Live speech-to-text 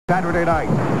Saturday night.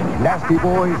 Nasty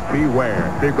boys,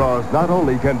 beware, because not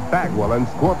only can Bagwell and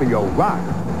Scorpio rock,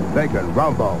 they can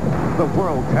rumble. The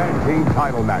World Tag Team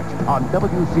title match on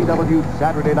WCW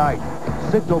Saturday night,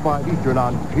 6:05 Eastern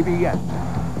on PBS.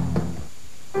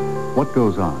 What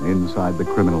goes on inside the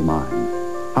criminal mind?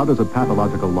 How does a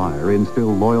pathological liar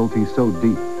instill loyalty so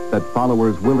deep that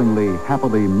followers willingly,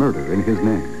 happily murder in his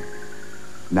name?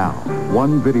 Now,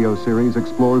 one video series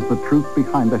explores the truth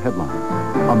behind the headlines.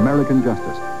 American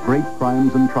Justice, Great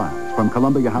Crimes and Trials from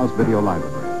Columbia House Video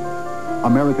Library.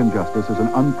 American Justice is an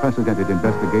unprecedented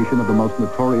investigation of the most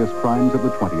notorious crimes of the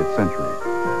 20th century.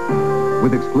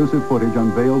 With exclusive footage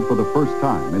unveiled for the first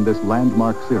time in this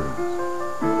landmark series.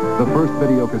 The first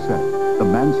video cassette, The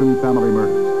Manson Family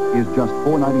Murders, is just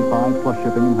 $4.95 plus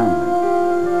shipping and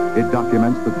handling. It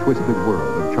documents the twisted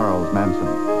world of Charles Manson,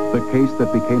 the case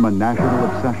that became a national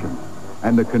obsession,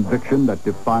 and the conviction that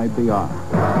defied the odds.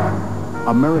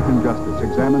 American Justice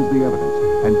examines the evidence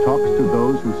and talks to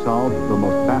those who solved the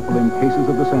most baffling cases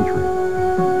of the century.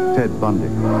 Ted Bundy,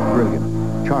 brilliant,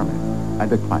 charming,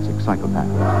 and a classic psychopath.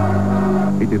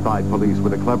 He defied police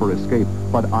with a clever escape,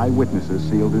 but eyewitnesses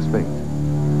sealed his fate.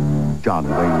 John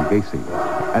Wayne Gacy.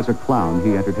 As a clown,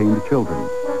 he entertained children,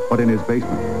 but in his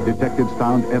basement, detectives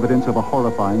found evidence of a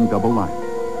horrifying double life.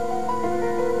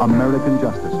 American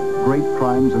Justice, Great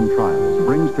Crimes and Trials,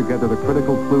 brings together the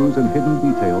critical clues and hidden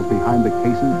details behind the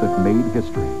cases that made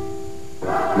history.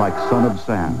 Like Son of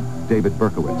Sam, David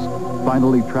Berkowitz,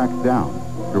 finally tracked down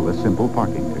through a simple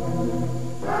parking ticket.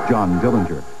 John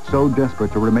Dillinger, so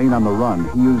desperate to remain on the run,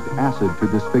 he used acid to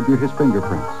disfigure his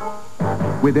fingerprints.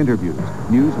 With interviews,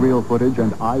 newsreel footage,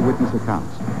 and eyewitness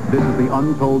accounts, this is the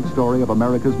untold story of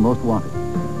America's Most Wanted.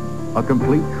 A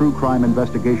complete true crime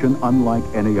investigation unlike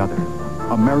any other.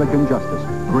 American Justice,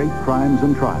 Great Crimes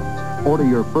and Trials. Order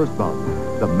your first bout,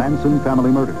 The Manson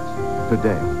Family Murders,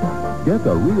 today. Get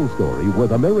the real story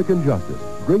with American Justice,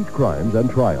 Great Crimes and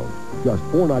Trials. Just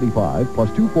 $4.95 plus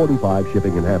 $2.45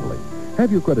 shipping and handling.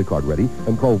 Have your credit card ready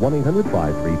and call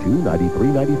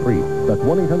 1-800-532-9393. That's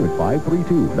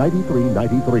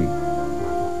 1-800-532-9393.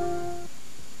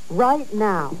 Right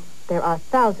now, there are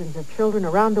thousands of children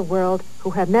around the world who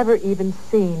have never even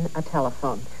seen a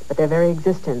telephone. But their very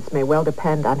existence may well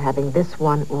depend on having this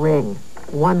one ring.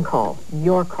 One call,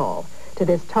 your call, to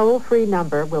this toll-free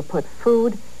number will put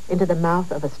food into the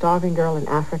mouth of a starving girl in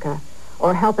Africa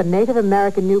or help a Native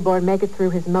American newborn make it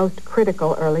through his most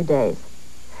critical early days.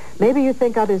 Maybe you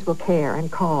think others will care and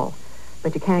call,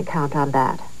 but you can't count on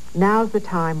that. Now's the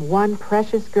time one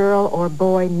precious girl or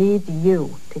boy needs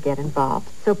you to get involved.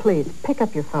 So please, pick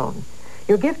up your phone.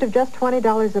 Your gift of just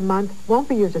 $20 a month won't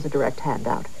be used as a direct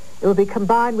handout. It will be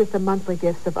combined with the monthly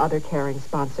gifts of other caring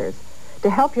sponsors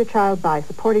to help your child by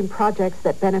supporting projects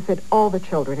that benefit all the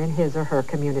children in his or her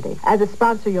community. As a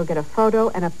sponsor, you'll get a photo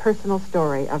and a personal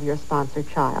story of your sponsored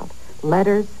child,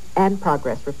 letters and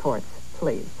progress reports.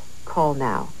 Please, call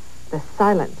now. The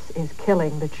silence is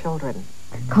killing the children.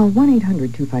 Call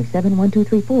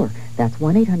 1-800-257-1234. That's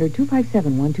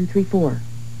 1-800-257-1234.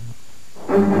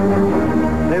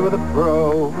 Play with a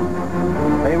pro.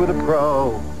 Play with a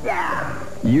pro.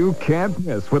 You can't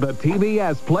miss with a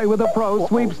TBS Play with a Pro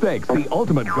Sweepstakes, the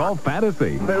ultimate golf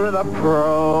fantasy. Play with a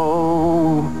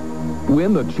pro.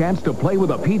 Win the chance to play with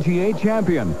a PGA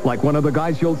champion, like one of the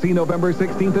guys you'll see November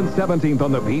 16th and 17th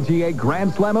on the PGA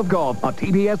Grand Slam of Golf, a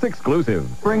TBS exclusive.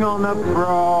 Bring on the pro.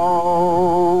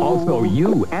 Also,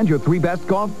 you and your three best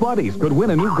golf buddies could win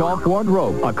a new golf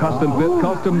wardrobe, a custom-fit,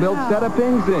 custom-built set of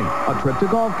Ping Zing, a trip to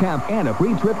golf camp, and a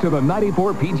free trip to the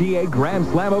 94 PGA Grand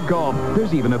Slam of Golf.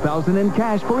 There's even $1,000 in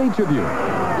cash for each of you.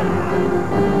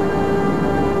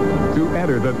 To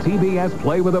enter the TBS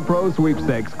Play with a Pro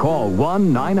Sweepstakes, call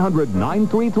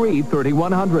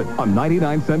 1-900-933-3100, a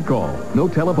 99-cent call. No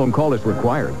telephone call is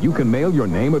required. You can mail your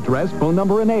name, address, phone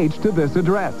number, and age to this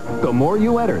address. The more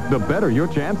you enter, the better your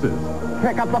chances.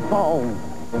 Pick up the phone.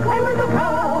 Play with the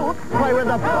pro. Play with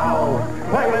the pro.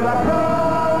 Play with the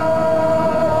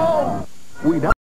pro. We